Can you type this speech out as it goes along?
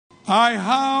I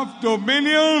have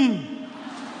dominion,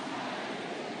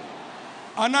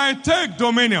 and I take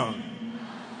dominion.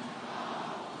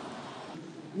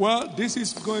 Well, this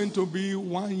is going to be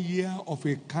 1 year of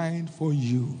a kind for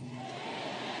you.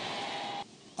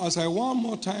 As I one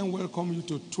more time welcome you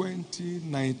to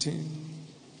 2019,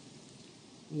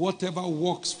 whatever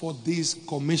works for this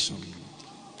commission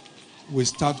will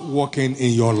start working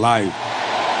in your life.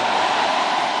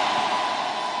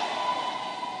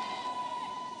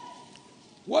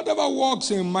 Whatever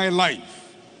works in my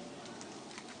life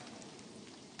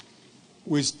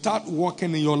will start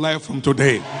working in your life from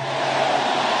today.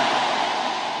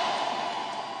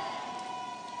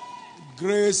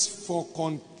 Grace for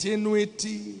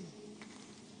continuity,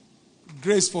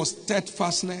 grace for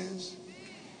steadfastness,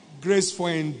 grace for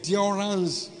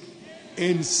endurance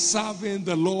in serving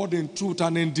the Lord in truth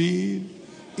and in deed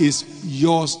is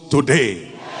yours today.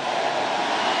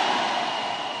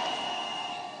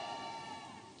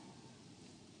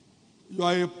 You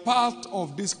are a part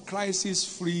of this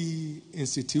crisis-free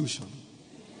institution.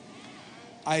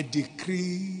 I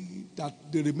decree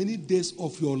that the remaining days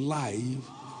of your life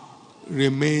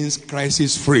remains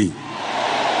crisis-free.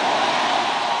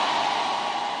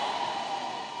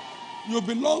 You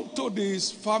belong to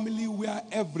this family where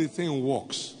everything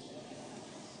works.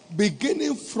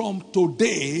 Beginning from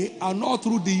today and all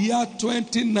through the year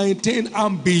 2019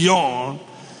 and beyond,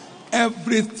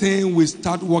 everything will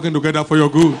start working together for your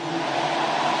good.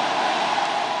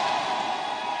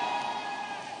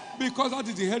 Because that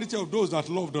is the heritage of those that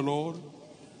love the Lord.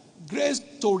 Grace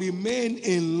to remain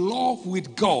in love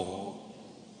with God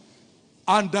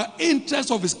and the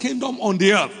interest of His kingdom on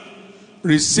the earth.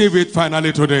 Receive it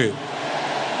finally today.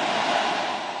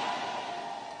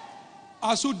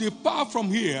 As you depart from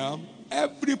here,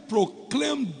 every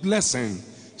proclaimed blessing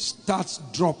starts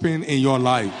dropping in your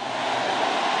life.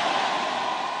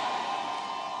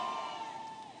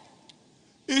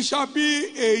 It shall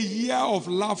be a year of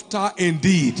laughter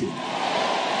indeed.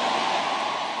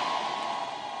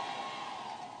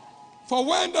 For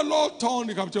when the Lord turned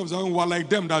the captivity of Zion, we were like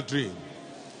them that dream.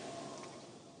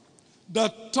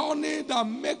 The turning that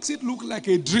makes it look like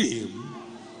a dream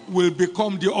will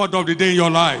become the order of the day in your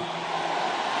life.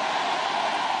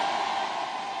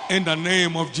 In the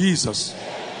name of Jesus.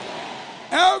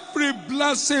 Every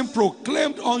blessing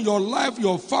proclaimed on your life,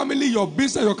 your family, your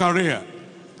business, your career,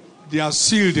 they are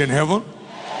sealed in heaven.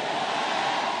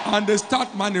 And they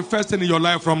start manifesting in your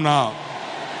life from now.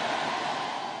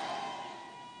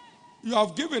 You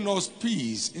have given us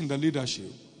peace in the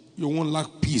leadership. You won't lack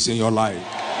peace in your life.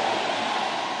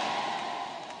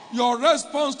 Your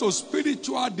response to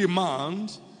spiritual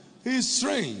demand is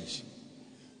strange.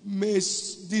 May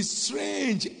the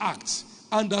strange acts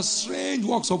and the strange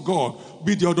works of God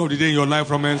be the order of the day in your life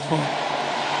from henceforth.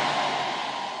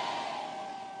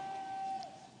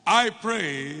 I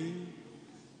pray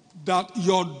that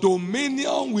your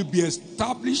dominion will be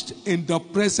established in the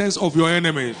presence of your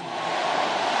enemies.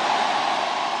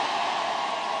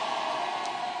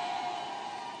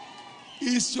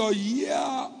 It's your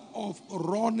year of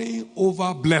running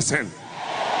over blessing.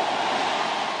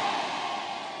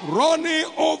 Running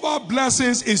over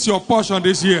blessings is your portion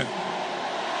this year.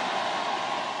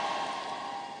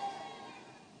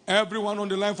 Everyone on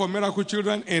the line for Miracle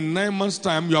Children, in 9 months'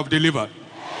 time, you have delivered.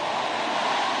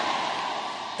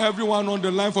 Everyone on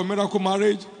the line for Miracle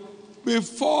Marriage,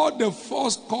 before the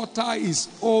first quarter is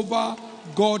over,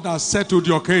 God has settled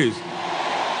your case.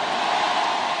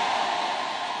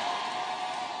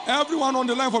 Everyone on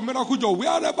the line for Miracle Joy,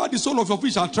 wherever the sole of your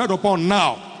feet shall tread upon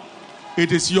now,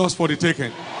 it is yours for the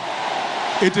taking.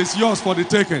 It is yours for the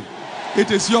taking. It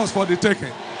is yours for the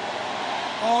taking.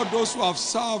 All those who have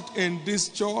served in this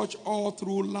church all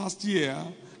through last year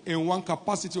in one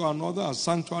capacity or another, as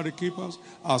sanctuary keepers,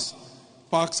 as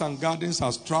parks and gardens,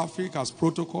 as traffic, as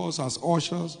protocols, as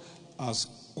ushers, as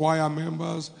choir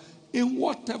members, in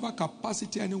whatever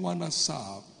capacity anyone has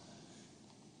served,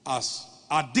 as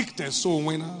addicted soul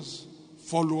winners,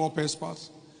 follow-up experts,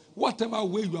 whatever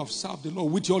way you have served the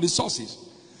Lord with your resources,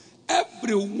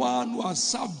 everyone who has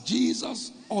served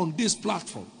Jesus on this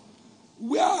platform,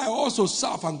 where I also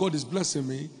serve and God is blessing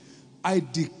me, I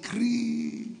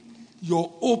decree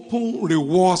your open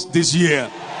rewards this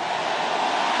year.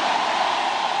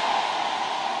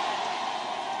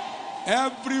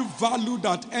 Every value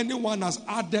that anyone has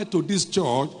added to this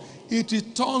church, it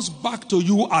returns back to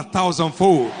you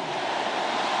 1,000-fold.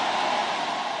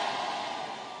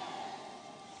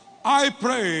 I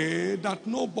pray that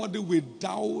nobody will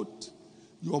doubt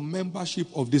your membership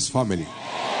of this family.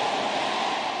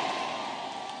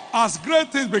 As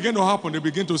great things begin to happen, they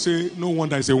begin to say, no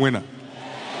wonder is a winner.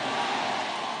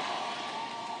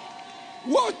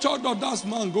 What church does that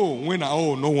man go? Winner.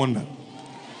 Oh, no wonder.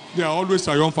 They are always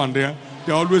triumphant there.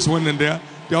 They are always winning there.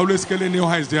 They are always scaling new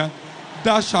heights there.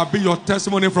 That shall be your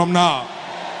testimony from now.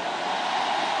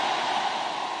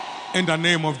 In the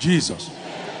name of Jesus.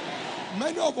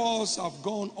 Many of us have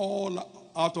gone all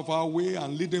out of our way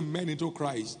and leading men into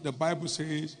Christ. The Bible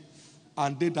says,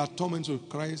 and they that come into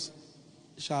Christ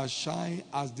shall shine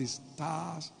as the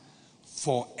stars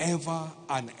forever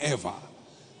and ever.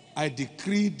 I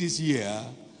decree this year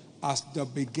as the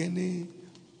beginning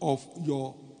of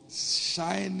your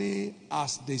shining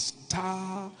as the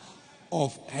star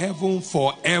of heaven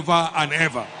forever and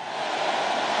ever.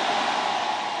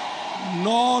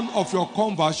 None of your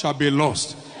converts shall be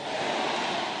lost.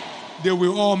 They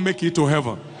will all make it to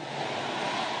heaven.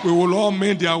 We will all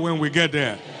meet there when we get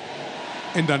there.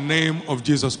 In the name of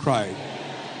Jesus Christ.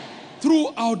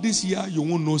 Throughout this year, you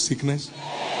won't know sickness.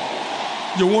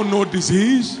 You won't know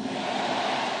disease.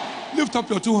 Lift up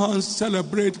your two hands.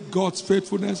 Celebrate God's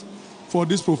faithfulness for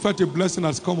this prophetic blessing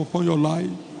that's come upon your life.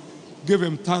 Give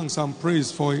him thanks and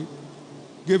praise for it.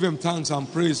 Give him thanks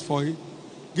and praise for it.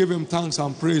 Give him thanks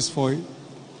and praise for it.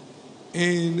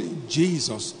 In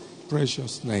Jesus'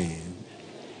 precious name.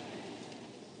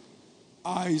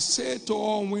 I say to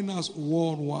all winners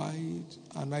worldwide,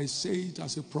 and I say it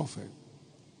as a prophet,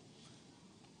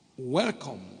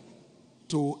 welcome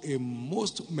to a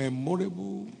most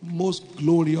memorable, most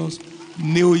glorious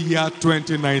New Year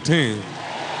 2019.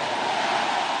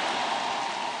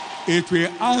 It will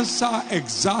answer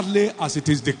exactly as it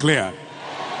is declared.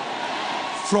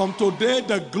 From today,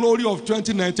 the glory of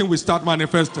 2019 will start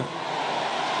manifesting.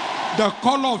 The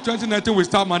color of 2019 will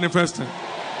start manifesting.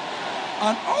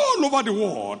 And all over the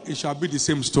world, it shall be the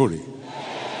same story.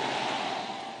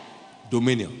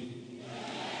 Dominion.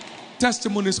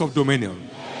 Testimonies of dominion.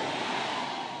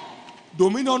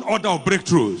 Dominion order of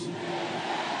breakthroughs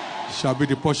shall be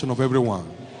the portion of everyone.